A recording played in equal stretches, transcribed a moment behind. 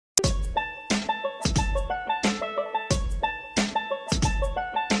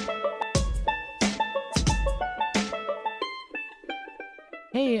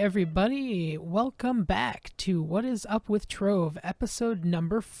Hey everybody, welcome back to What Is Up With Trove, episode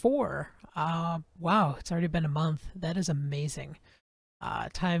number 4. Wow, it's already been a month. That is amazing.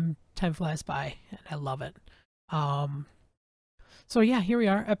 Time flies by and I love it. Um so yeah, here we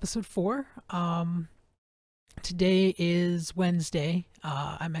are, episode 4. Today is Wednesday.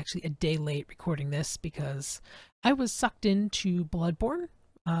 I'm actually a day late recording this because I was sucked into Bloodborne,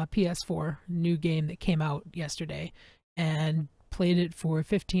 PS4, new game that came out yesterday, and played it for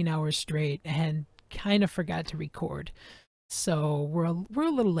 15 hours straight and kind of forgot to record. So we're a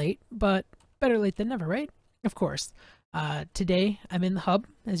little late, but better late than never, right? Of course. Today I'm in the hub,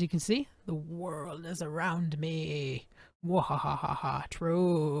 as you can see. The world is around me. Wahahaha.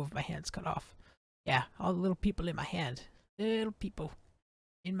 Trove. My hand's cut off. Yeah, all the little people in my hand. Little people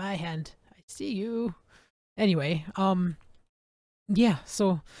in my hand. I see you. Anyway, yeah,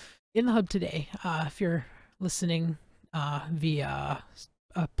 so in the hub today, if you're listening via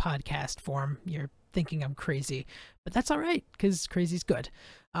a podcast form, you're thinking I'm crazy, but that's all right because crazy's good.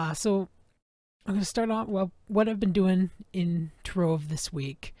 So I'm going to start off. Well, what I've been doing in Trove this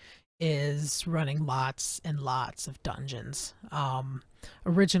week is running lots and lots of dungeons.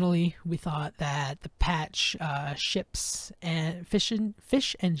 Originally, we thought that the patch ships and fish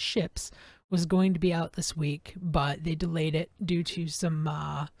and ships was going to be out this week, but they delayed it due to some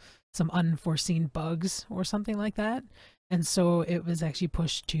unforeseen bugs or something like that, and so it was actually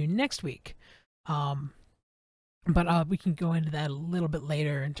pushed to next week. Um, but we can go into that a little bit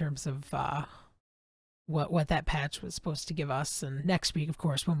later in terms of what that patch was supposed to give us. And next week, of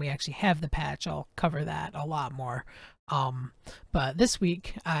course, when we actually have the patch, I'll cover that a lot more. But this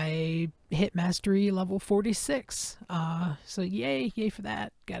week I hit mastery level 46. So yay for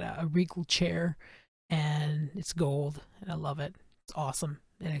that. Got a regal chair and it's gold and I love it. It's awesome.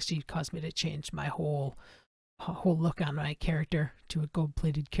 It actually caused me to change my whole look on my character to a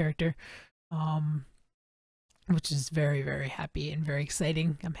gold-plated character. Which is very, very happy and very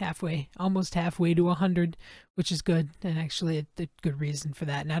exciting. I'm almost halfway to 100, which is good, and actually the good reason for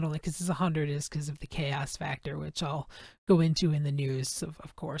that, not only because it's 100, is because of the chaos factor, which I'll go into in the news,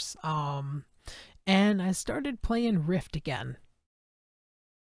 of course. And I started playing Rift again.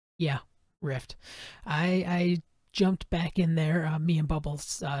 Yeah, Rift. I jumped back in there. Me and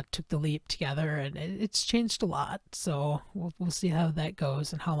Bubbles took the leap together, and it's changed a lot. So we'll see how that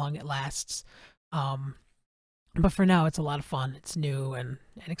goes and how long it lasts. But for now, it's a lot of fun. It's new and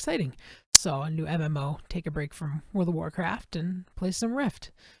exciting. So a new MMO. Take a break from World of Warcraft and play some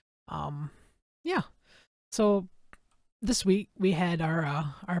Rift. Yeah. So this week we had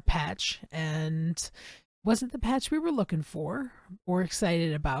our patch, and wasn't the patch we were looking for or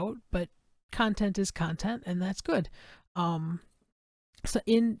excited about, but content is content, and that's good. So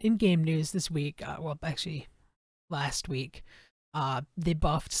in game news this week, well, actually last week, they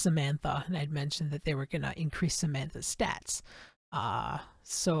buffed Samantha, and I'd mentioned that they were gonna increase Samantha's stats.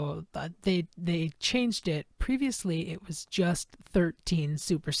 So they changed it. Previously, it was just 13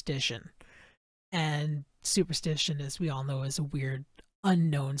 superstition, and superstition, as we all know, is a weird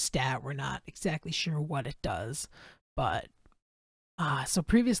unknown stat. We're not exactly sure what it does, but so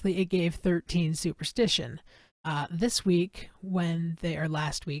previously it gave 13 superstition. This week,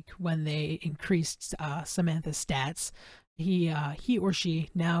 last week, when they increased Samantha's stats, he or she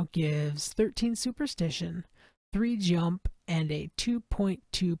now gives 13 superstition, 3 jump, and a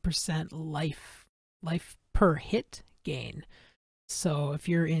 2.2% life per hit gain. So if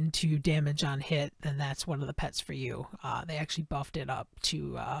you're into damage on hit, then that's one of the pets for you. They actually buffed it up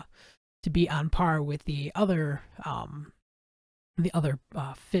to be on par with the other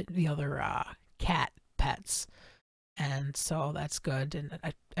cat pets, and so that's good. And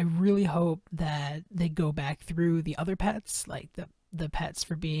I really hope that they go back through the other pets, like the pets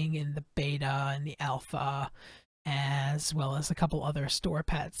for being in the beta and the alpha, as well as a couple other store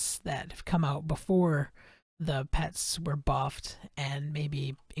pets that have come out before the pets were buffed, and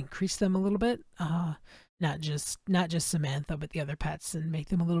maybe increase them a little bit. Not just Samantha, but the other pets, and make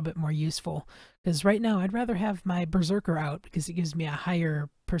them a little bit more useful. Because right now, I'd rather have my Berserker out because it gives me a higher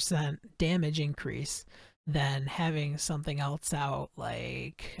 % damage increase than having something else out,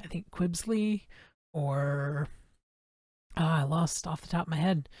 like I think Quibsley, or I lost off the top of my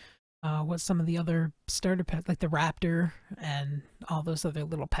head what some of the other starter pets, like the Raptor and all those other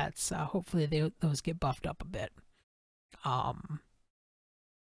little pets. Hopefully those get buffed up a bit.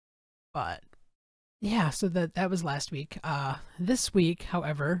 But yeah, so that was last week. This week,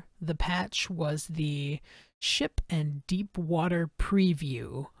 however, the patch was the ship and deep water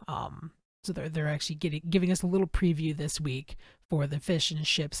preview. So they're actually giving us a little preview this week for the fish and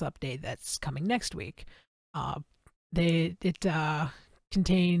ships update that's coming next week. It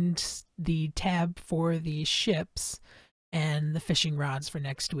contained the tab for the ships and the fishing rods for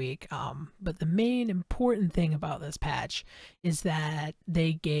next week. But the main important thing about this patch is that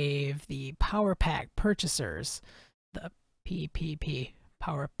they gave the Power Pack purchasers, the PPP,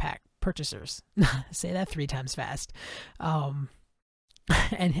 Power Pack purchasers, say that 3 times fast.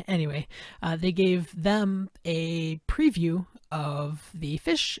 And anyway, they gave them a preview of the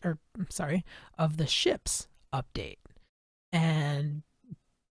of the ships update. And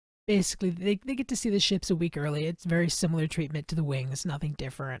basically they get to see the ships a week early. It's very similar treatment to the wings, nothing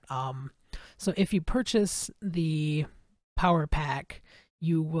different. So if you purchase the Power Pack,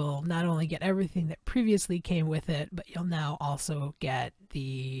 you will not only get everything that previously came with it, but you'll now also get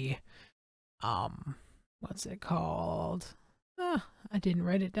the what's it called? I didn't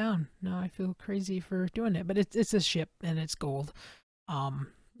write it down. Now I feel crazy for doing it, but it's a ship and it's gold.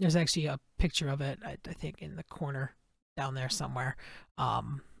 There's actually a picture of it, I think, in the corner down there somewhere,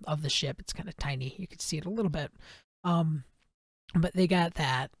 of the ship. It's kind of tiny. You can see it a little bit. But they got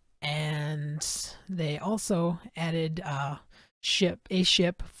that, and they also added a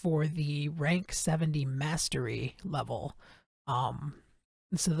ship for the rank 70 mastery level.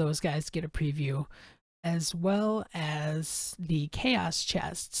 So those guys get a preview, as well as the chaos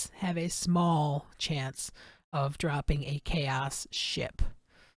chests have a small chance of dropping a chaos ship.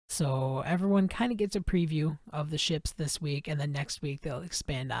 So everyone kind of gets a preview of the ships this week, and then next week they'll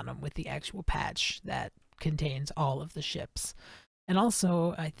expand on them with the actual patch that contains all of the ships. And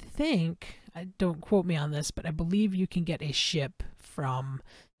also, I think, don't quote me on this, but I believe you can get a ship from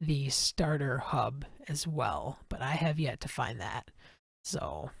the starter hub as well, but I have yet to find that.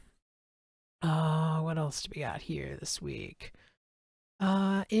 So, what else do we got here this week?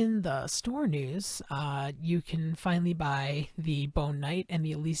 In the store news, you can finally buy the Bone Knight and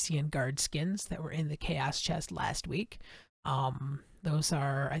the Elysian Guard skins that were in the Chaos chest last week. Those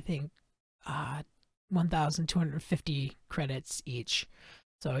are, I think, 1,250 credits each.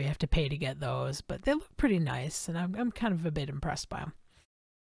 So you have to pay to get those, but they look pretty nice, and I'm kind of a bit impressed by them.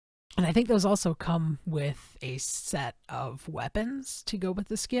 And I think those also come with a set of weapons to go with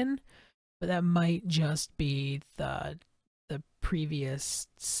the skin, but that might just be the previous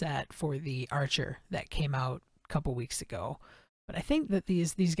set for the archer that came out a couple weeks ago. But I think that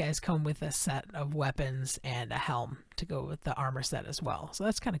these guys come with a set of weapons and a helm to go with the armor set as well. So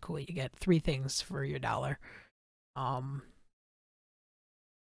that's kind of cool. You get 3 things for your $1.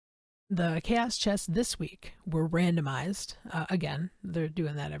 The chaos chests this week were randomized. Again, they're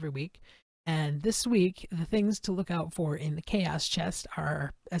doing that every week. And this week, the things to look out for in the chaos chest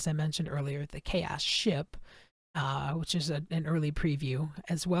are, as I mentioned earlier, the chaos ship, which is an early preview,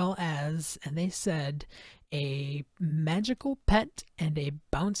 as well as, and they said, a magical pet and a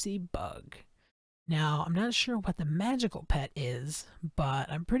bouncy bug. Now, I'm not sure what the magical pet is,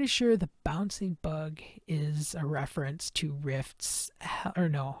 but I'm pretty sure the bouncy bug is a reference to Rift's, or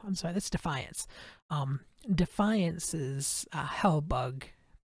no, I'm sorry, that's Defiance. Defiance's hell bug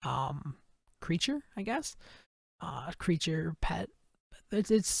creature, I guess. Creature pet.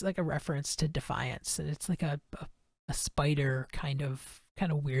 It's like a reference to Defiance, and it's like a spider kind of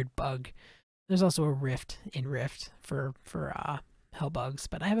weird bug. There's also a rift in Rift for hell bugs,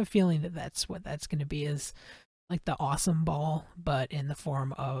 but I have a feeling that that's what that's going to be, is like the awesome ball, but in the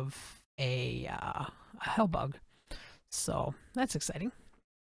form of a hell bug. So that's exciting.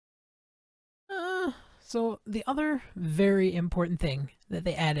 So the other very important thing that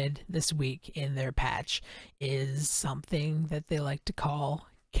they added this week in their patch is something that they like to call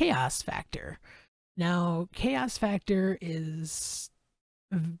Chaos Factor. Now, Chaos Factor is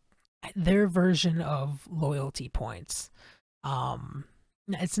their version of loyalty points.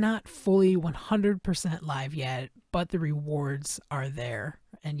 It's not fully 100% live yet, but the rewards are there,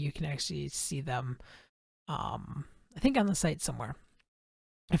 and you can actually see them, I think, on the site somewhere.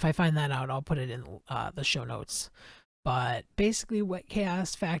 If I find that out, I'll put it in the show notes. But basically what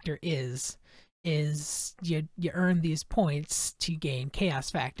Chaos Factor is you earn these points to gain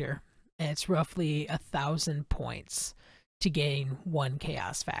Chaos Factor, and it's roughly 1,000 points to gain 1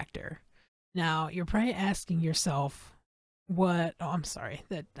 Chaos Factor. Now, you're probably asking yourself, what? Oh, I'm sorry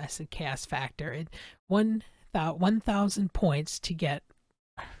that I said Chaos Factor. 1,000 points to get.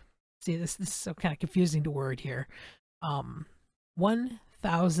 See, this is so kind of confusing to word here.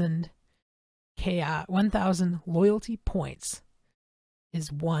 1,000 loyalty points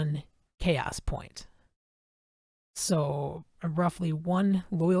is 1 chaos point. So roughly 1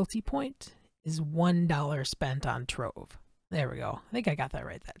 loyalty point is $1 spent on Trove. There we go. I think I got that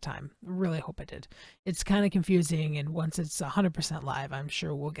right that time. Really hope I did. It's kind of confusing, and once it's 100% live, I'm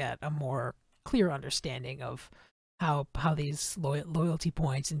sure we'll get a more clear understanding of how these loyalty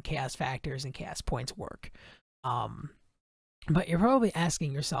points and chaos factors and chaos points work. But you're probably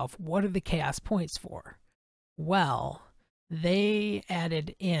asking yourself, what are the chaos points for? Well, they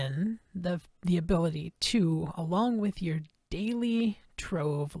added in the ability to, along with your daily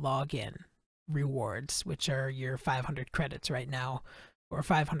Trove login rewards, which are your 500 credits right now, or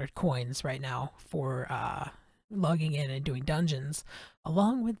 500 coins right now for logging in and doing dungeons.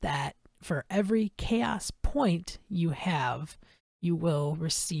 Along with that, for every chaos point you have, you will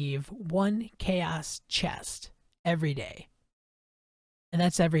receive 1 chaos chest every day. And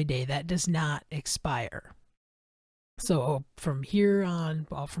that's every day. That does not expire. So from here on,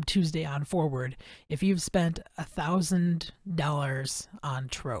 well, from Tuesday on forward, if you've spent $1,000 on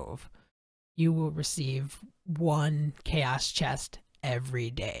Trove, you will receive 1 chaos chest every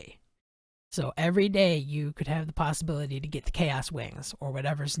day. So every day you could have the possibility to get the chaos wings or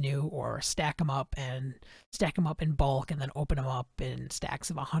whatever's new, or stack them up in bulk and then open them up in stacks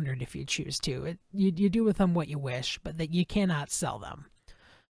of 100 if you choose to. You do with them what you wish, but that you cannot sell them.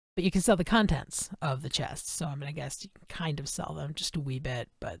 But you can sell the contents of the chests. So I'm going to guess you can kind of sell them just a wee bit,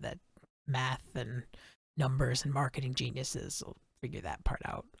 but that math and numbers and marketing geniuses will figure that part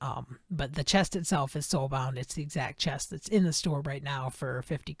out. But the chest itself is soulbound. It's the exact chest that's in the store right now for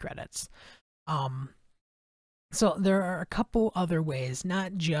 50 credits. So there are a couple other ways,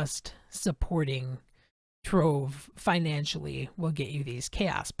 not just supporting Trove financially will get you these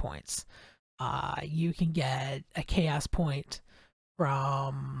chaos points. You can get a chaos point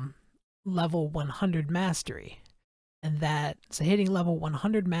from level 100 mastery, and so hitting level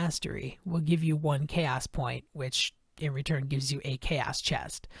 100 mastery will give you 1 chaos point, which in return gives you a chaos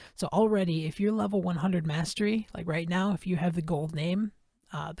chest. So already, if you're level 100 mastery, like right now, if you have the gold name,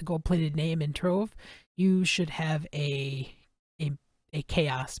 the gold plated name in Trove, you should have a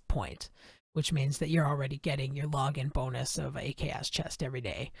chaos point, which means that you're already getting your login bonus of a chaos chest every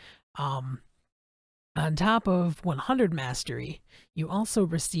day. On top of 100 mastery, you also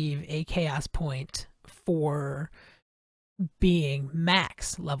receive a chaos point for being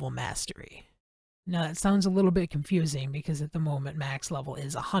max level mastery. Now that sounds a little bit confusing because at the moment max level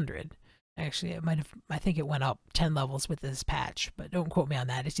is 100. Actually, I think it went up 10 levels with this patch, but don't quote me on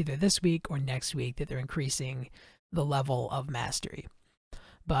that. It's either this week or next week that they're increasing the level of mastery.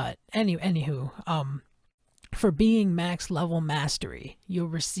 But anywho, for being max level mastery, you'll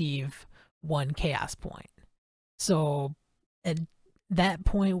receive 1 chaos point. So that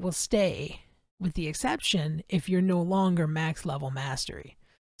point will stay, with the exception if you're no longer max level mastery.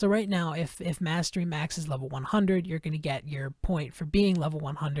 So right now, if mastery max is level 100, you're going to get your point for being level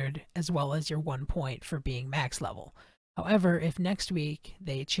 100 as well as your 1 point for being max level. However, if next week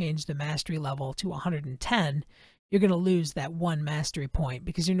they change the mastery level to 110, you're going to lose that 1 mastery point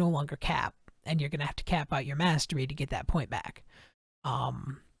because you're no longer capped, and you're going to have to cap out your mastery to get that point back.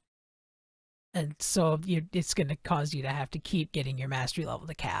 And so it's going to cause you to have to keep getting your mastery level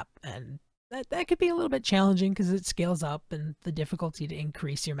to cap, and that could be a little bit challenging because it scales up, and the difficulty to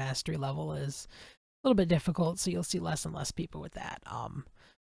increase your mastery level is a little bit difficult, so you'll see less and less people with that.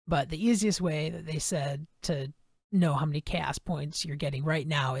 But the easiest way that they said to know how many chaos points you're getting right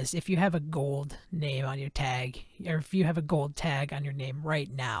now is if you have a gold name on your tag, or if you have a gold tag on your name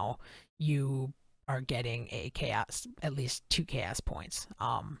right now, you are getting a chaos, at least 2 chaos points.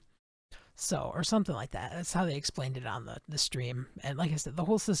 So, or something like that. That's how they explained it on the stream. And like I said, the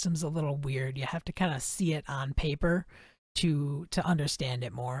whole system's a little weird. You have to kind of see it on paper to understand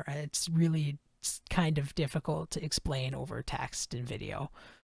it more. It's really kind of difficult to explain over text and video.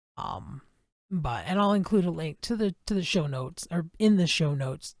 And I'll include a link to the show notes, or in the show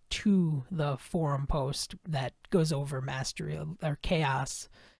notes, to the forum post that goes over mastery or chaos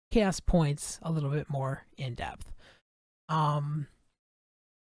points a little bit more in depth.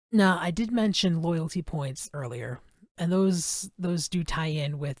 Now, I did mention loyalty points earlier, and those do tie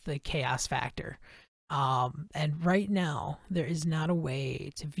in with the chaos factor. And right now, there is not a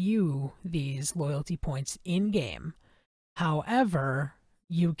way to view these loyalty points in-game. However,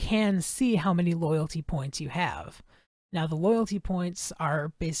 you can see how many loyalty points you have. Now, the loyalty points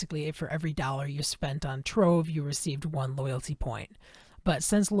are basically for every $1 you spent on Trove, you received 1 loyalty point. But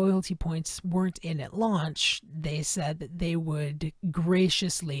since loyalty points weren't in at launch, they said that they would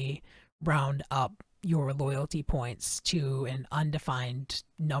graciously round up your loyalty points to an undefined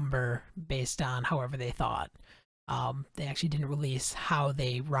number based on however they thought. They actually didn't release how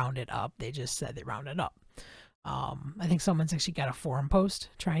they rounded up. They just said they rounded up. I think someone's actually got a forum post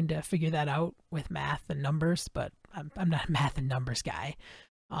trying to figure that out with math and numbers, but I'm not a math and numbers guy.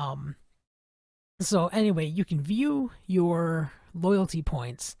 So anyway, you can view your loyalty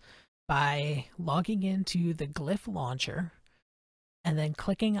points by logging into the Glyph launcher and then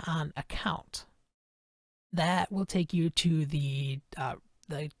clicking on account. That will take you to the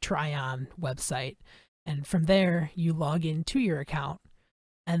Tryon website, and from there you log into your account.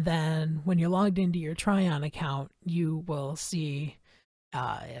 And then when you're logged into your Tryon account, you will see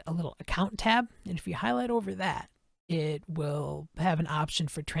a little account tab, and if you highlight over that, it will have an option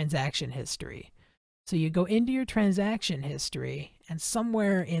for transaction history. So you go into your transaction history, and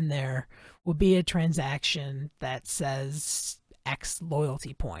somewhere in there will be a transaction that says X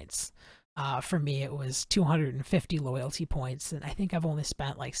loyalty points. For me, it was 250 loyalty points, and I think I've only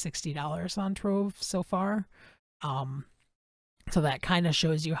spent like $60 on Trove so far. So that kind of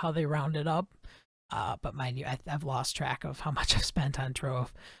shows you how they round it up. But mind you, I've lost track of how much I've spent on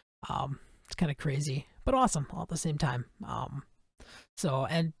Trove. It's kind of crazy, but awesome all at the same time. So,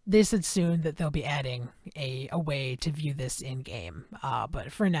 and they said soon that they'll be adding a way to view this in game.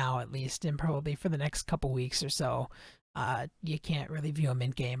 But for now, at least, and probably for the next couple weeks or so, you can't really view them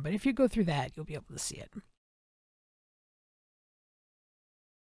in game. But if you go through that, you'll be able to see it.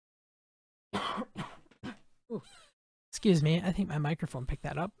 Excuse me, I think my microphone picked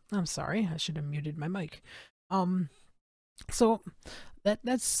that up. I'm sorry, I should have muted my mic. So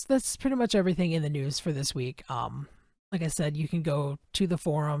that's pretty much everything in the news for this week. Like I said, you can go to the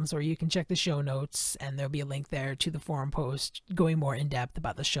forums or you can check the show notes, and there'll be a link there to the forum post going more in depth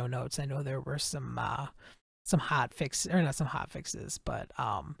about the show notes. I know there were some hot fixes, or not some hot fixes, but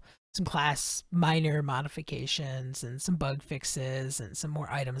some class minor modifications and some bug fixes, and some more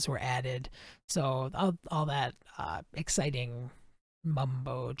items were added. So all that exciting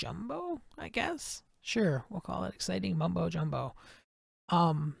mumbo jumbo, I guess. Sure, we'll call it exciting mumbo jumbo.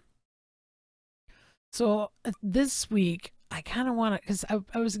 So this week I kind of want to, because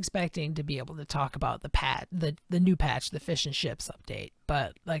I was expecting to be able to talk about the new patch, the Fish and Ships update,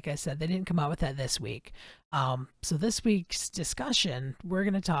 but like I said, they didn't come out with that this week. So this week's discussion, we're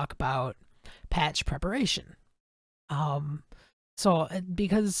going to talk about patch preparation. So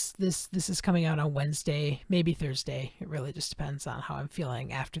because this is coming out on Wednesday, maybe Thursday, it really just depends on how I'm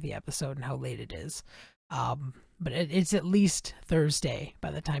feeling after the episode and how late it is. But it's at least Thursday by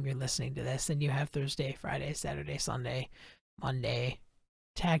the time you're listening to this, and you have Thursday, Friday, Saturday, Sunday, Monday,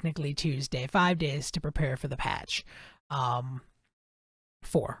 technically Tuesday, 5 days to prepare for the patch.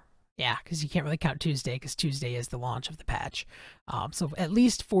 4. Yeah, because you can't really count Tuesday, because Tuesday is the launch of the patch. So at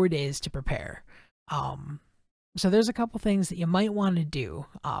least 4 days to prepare. So there's a couple things that you might want to do.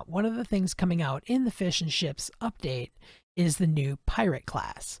 One of the things coming out in the Fish and Ships update is the new pirate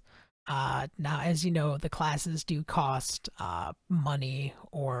class. Now, as you know, the classes do cost money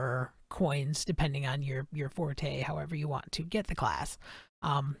or coins, depending on your forte, however you want to get the class.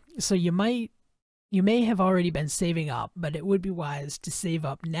 So you may have already been saving up, but it would be wise to save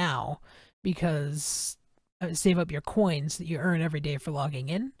up now, because save up your coins that you earn every day for logging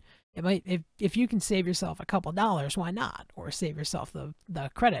in. It might, if you can save yourself a couple dollars, why not? Or save yourself the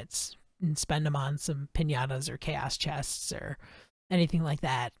credits and spend them on some pinatas or chaos chests or anything like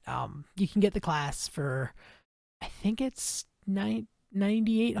that. You can get the class for, I think it's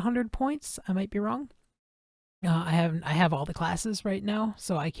 9,800 points. I might be wrong. I have all the classes right now,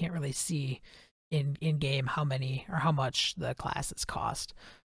 so I can't really see in game how many or how much the classes cost.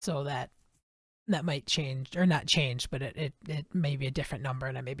 So that might change, or not change, but it may be a different number,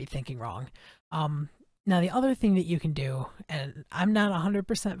 and I may be thinking wrong. Now, the other thing that you can do, and I'm not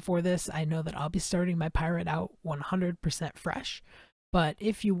 100% for this, I know that I'll be starting my pirate out 100% fresh, but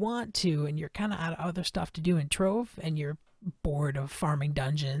if you want to, and you're kind of out of other stuff to do in Trove, and you're bored of farming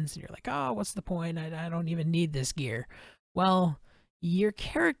dungeons, and you're like, oh, what's the point? I don't even need this gear. Well, your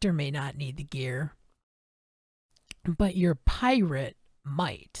character may not need the gear, but your pirate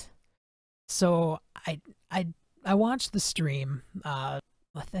might. So I watched the stream,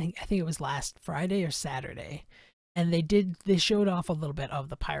 I think it was last Friday or Saturday, and they showed off a little bit of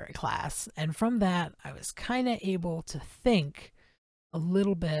the pirate class, and from that I was kind of able to think a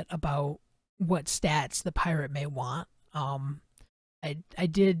little bit about what stats the pirate may want. I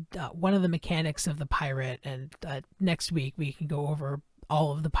did one of the mechanics of the pirate, and next week we can go over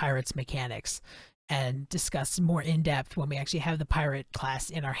all of the pirate's mechanics and discuss more in depth when we actually have the pirate class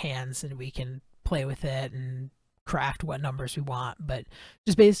in our hands and we can play with it and craft what numbers we want. But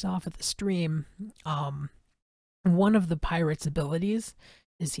just based off of the stream, one of the pirate's abilities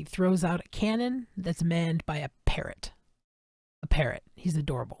is he throws out a cannon that's manned by a parrot. He's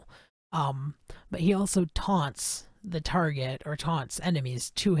adorable. But he also taunts the target, or taunts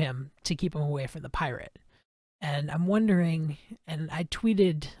enemies to him, to keep him away from the pirate. And I'm wondering, and I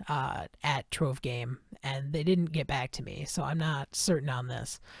tweeted at Trove Game, and they didn't get back to me, so I'm not certain on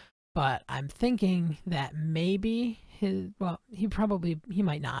this. but I'm thinking that maybe he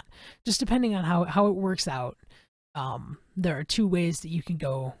might not, just depending on how it works out. There are two ways that you can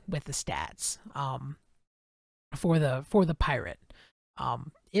go with the stats for the pirate.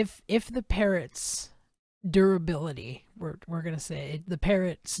 If the parrot's durability, we're gonna say the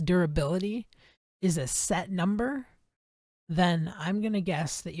parrot's durability is a set number, then I'm gonna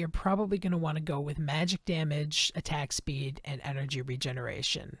guess that you're probably gonna want to go with magic damage, attack speed, and energy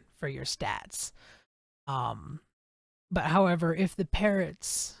regeneration for your stats. But however, if the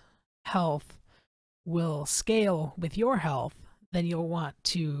parrot's health will scale with your health, then you'll want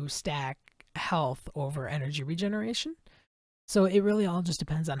to stack health over energy regeneration. So it really all just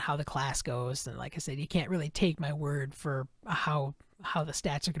depends on how the class goes. And like I said, you can't really take my word for how the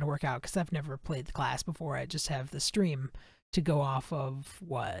stats are going to work out, because I've never played the class before. I just have the stream to go off of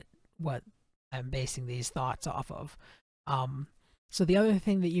what I'm basing these thoughts off of. So the other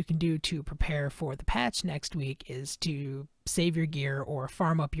thing that you can do to prepare for the patch next week is to save your gear or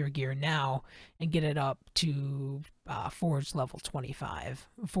farm up your gear now and get it up to Forge level 25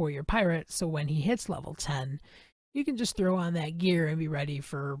 for your pirate. So when he hits level 10, you can just throw on that gear and be ready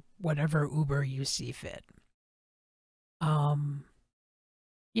for whatever Uber you see fit.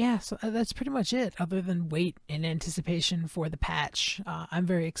 Yeah, so that's pretty much it, other than wait in anticipation for the patch. I'm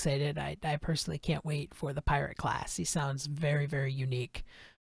very excited. I personally can't wait for the pirate class. He sounds very, very unique.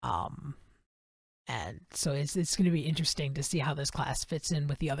 And so it's going to be interesting to see how this class fits in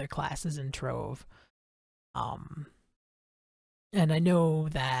with the other classes in Trove. And I know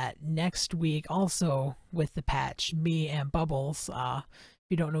that next week also with the patch, me and Bubbles, if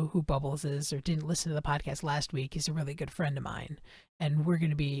you don't know who Bubbles is or didn't listen to the podcast last week, he's a really good friend of mine. And we're going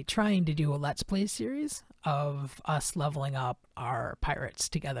to be trying to do a Let's Play series of us leveling up our pirates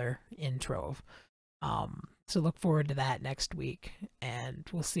together in Trove. So look forward to that next week, and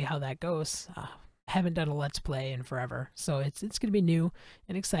we'll see how that goes. Haven't done a Let's Play in forever, so it's going to be new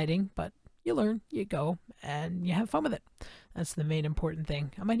and exciting, but you learn, you go, and you have fun with it. That's the main important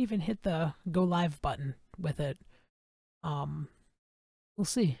thing. I might even hit the go live button with it. We'll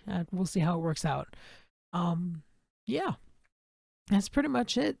see. We'll see how it works out. Yeah, that's pretty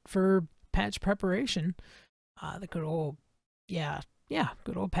much it for patch preparation. The good old,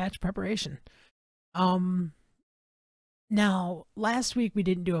 good old patch preparation. Now, last week we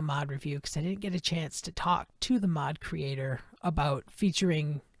didn't do a mod review because I didn't get a chance to talk to the mod creator about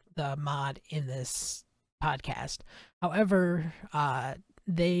featuring the mod in this podcast. However,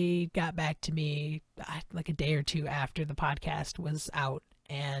 they got back to me like a day or two after the podcast was out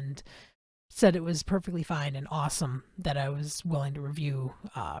and said it was perfectly fine and awesome that I was willing to review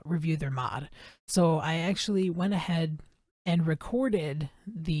their mod. So I actually went ahead and recorded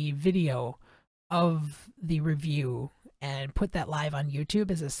the video of the review and put that live on YouTube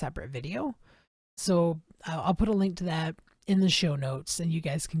as a separate video. So I'll put a link to that in the show notes, and you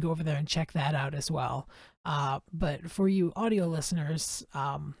guys can go over there and check that out as well. But for you audio listeners,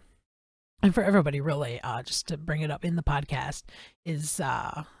 and for everybody really, just to bring it up in the podcast, is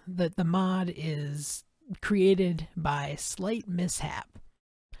that the mod is created by Slight Mishap,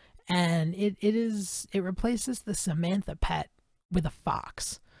 and it replaces the Samantha pet with a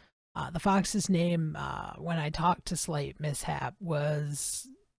fox. The fox's name, when I talked to Slight Mishap, was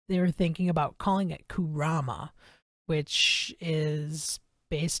they were thinking about calling it Kurama, which is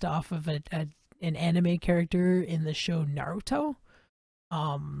based off of an anime character in the show Naruto.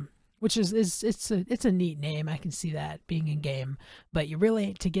 Which is it's a neat name. I can see that being in game, but you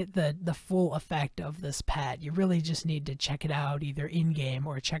really, to get the full effect of this pet, you really just need to check it out either in game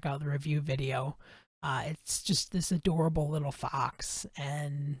or check out the review video. It's just this adorable little fox,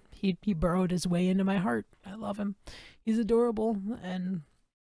 and he burrowed his way into my heart. I love him. He's adorable, and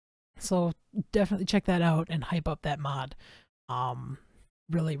so definitely check that out and hype up that mod.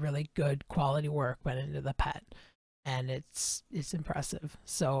 Really, really good quality work went into the pet, and it's impressive.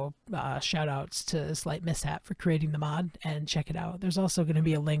 So shout outs to Slight Mishap for creating the mod, and check it out. There's also going to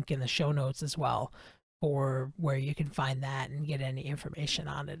be a link in the show notes as well for where you can find that and get any information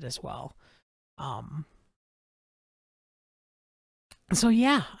on it as well. So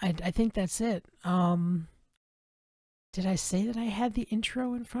yeah, I think that's it. Did I say that I had the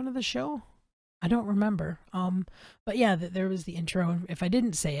intro in front of the show? I don't remember. But yeah, there was the intro. If I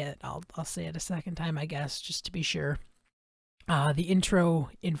didn't say it, I'll say it a second time, I guess, just to be sure. The intro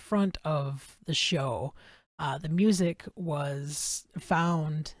in front of the show, the music was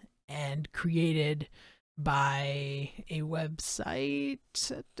found and created by a website.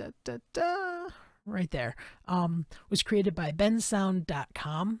 right there. Was created by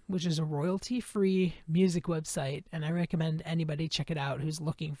bensound.com, which is a royalty-free music website, and I recommend anybody check it out who's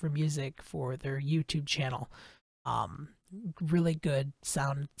looking for music for their YouTube channel. Really good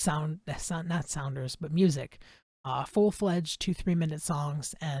not sounders, but music. Full-fledged 2-3 minute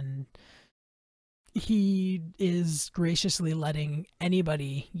songs, and he is graciously letting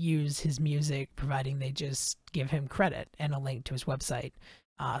anybody use his music, providing they just give him credit and a link to his website.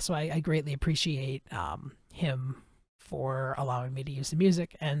 So I greatly appreciate him for allowing me to use the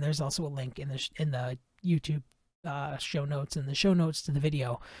music. And there's also a link in the YouTube show notes and the show notes to the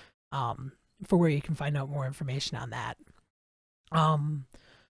video for where you can find out more information on that.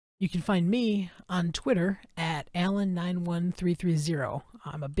 You can find me on Twitter at Alan91330.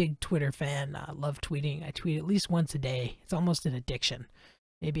 I'm a big Twitter fan. I love tweeting. I tweet at least once a day. It's almost an addiction.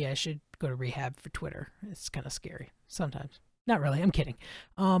 Maybe I should go to rehab for Twitter. It's kind of scary sometimes. Not really. I'm kidding.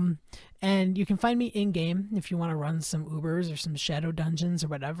 And you can find me in-game if you want to run some Ubers or some Shadow Dungeons or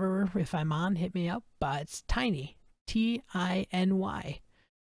whatever. If I'm on, hit me up. It's Tiny. Tiny.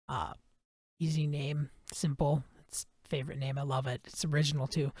 Easy name. Simple. Favorite name. I love it. It's original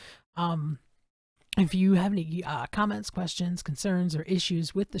too. If you have any comments, questions, concerns, or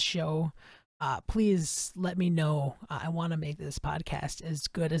issues with the show, please let me know. I want to make this podcast as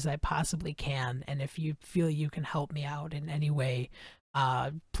good as I possibly can, and if you feel you can help me out in any way,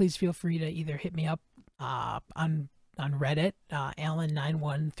 please feel free to either hit me up on Reddit.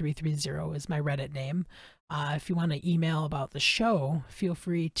 Alan91330 is my Reddit name. If you want to email about the show, feel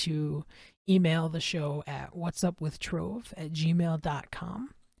free to email the show at whatsupwithtrove@gmail.com.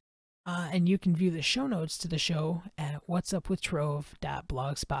 And you can view the show notes to the show at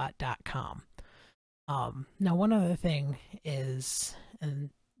whatsupwithtrove.blogspot.com. Now, one other thing is,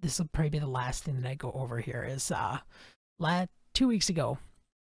 and this will probably be the last thing that I go over here, is 2 weeks ago,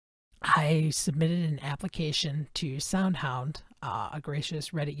 I submitted an application to SoundHound. A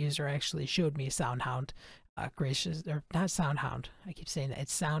gracious Reddit user actually showed me SoundHound. Gracious, or not SoundHound. I keep saying that.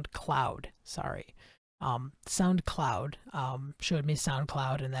 It's SoundCloud. Sorry. SoundCloud showed me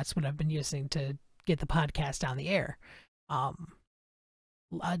SoundCloud, and that's what I've been using to get the podcast on the air. 2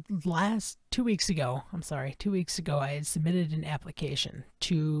 weeks ago, I had submitted an application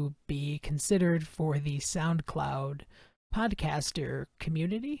to be considered for the SoundCloud podcaster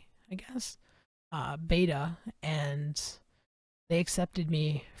community, I guess, beta, and they accepted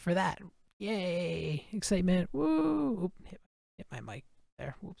me for that. Yay! Excitement! Woo! Oop, hit my mic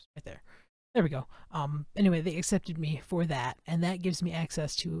there. Whoops, right there. There we go. Anyway, they accepted me for that, and that gives me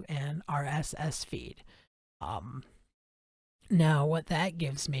access to an RSS feed. Now, what that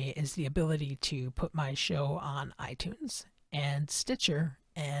gives me is the ability to put my show on iTunes and Stitcher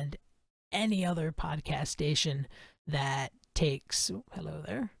and any other podcast station that takes... Oh, hello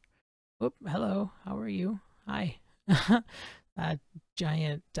there. Oop, hello. How are you? Hi. That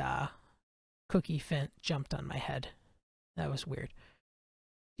giant cookie fint jumped on my head. That was weird.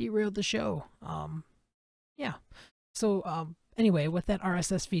 Derailed the show. Yeah. So anyway, what that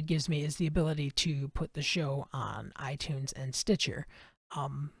RSS feed gives me is the ability to put the show on iTunes and Stitcher.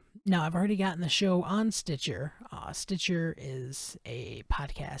 Now, I've already gotten the show on Stitcher. Stitcher is a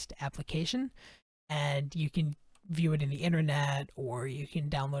podcast application, and you can view it in the internet, or you can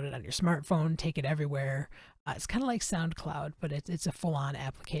download it on your smartphone, take it everywhere. It's kind of like SoundCloud, but it's a full-on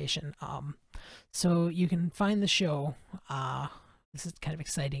application. So you can find the show. This is kind of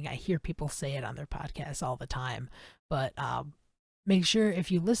exciting. I hear people say it on their podcasts all the time, but make sure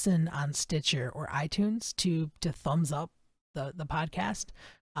if you listen on Stitcher or iTunes to thumbs up the podcast.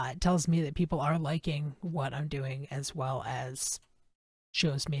 It tells me that people are liking what I'm doing, as well as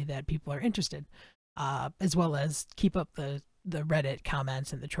shows me that people are interested, as well as keep up the Reddit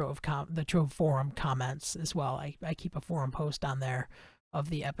comments and the Trove forum comments as well. I keep a forum post on there of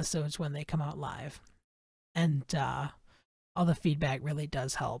the episodes when they come out live, and all the feedback really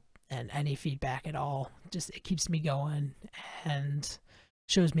does help, and any feedback at all, just it keeps me going and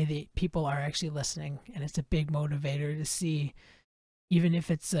shows me that people are actually listening, and it's a big motivator to see, even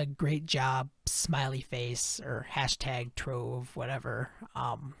if it's a great job, smiley face, or hashtag Trove, whatever.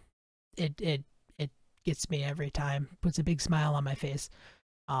 It gets me every time, puts a big smile on my face.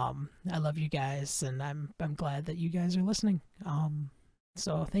 I love you guys, and I'm glad that you guys are listening.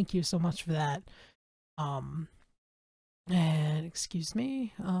 So thank you so much for that. And excuse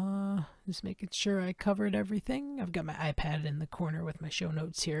me, just making sure I covered everything. I've got my iPad in the corner with my show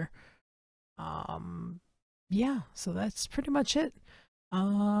notes here. Yeah, so that's pretty much it.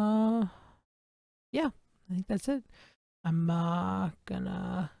 Yeah, I think that's it. I'm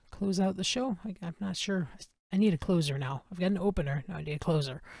gonna close out the show. I'm not sure. I need a closer now. I've got an opener. Now I need a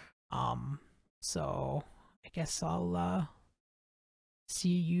closer. So I guess I'll see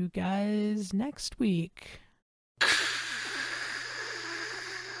you guys next week.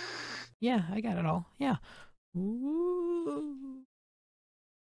 Yeah, I got it all. Yeah. Ooh.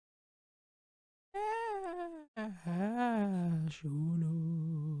 Show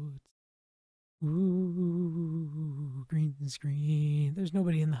notes. Ooh, green screen. There's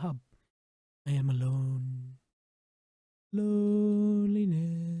nobody in the hub. I am alone. Loneliness.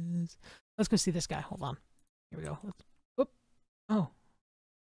 Let's go see this guy. Hold on. Here we go. Let's. Whoop. Oh.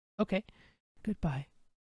 Okay. Goodbye.